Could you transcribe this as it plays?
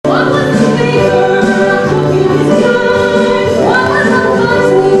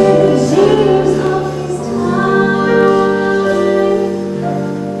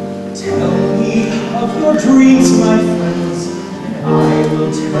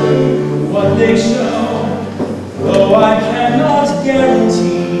what they show, though I cannot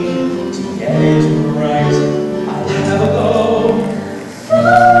guarantee to get it right. I'll have a go.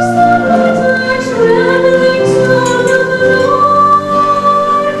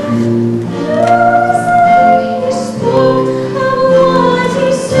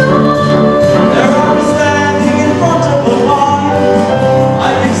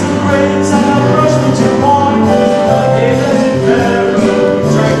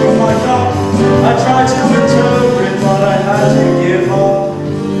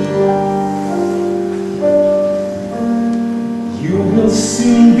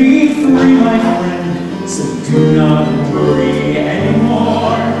 Soon be free, my friend, so do not worry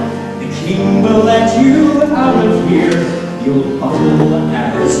anymore. The king will let you out of here. You'll bubble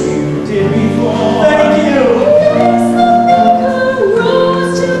as you did before. Thank you!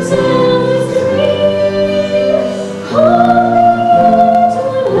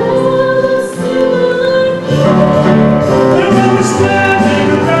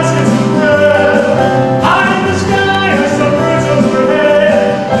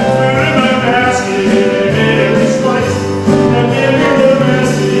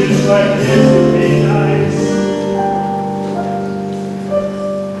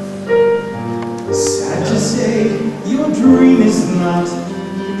 Sad to say, your dream is not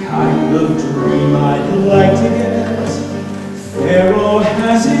the kind of dream I'd like to get. Pharaoh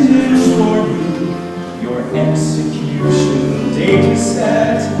has it in for you, your execution date is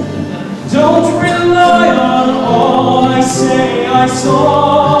set. Don't rely on all I say I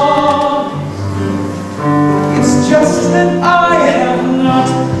saw. It's just that I have not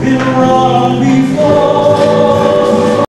been right.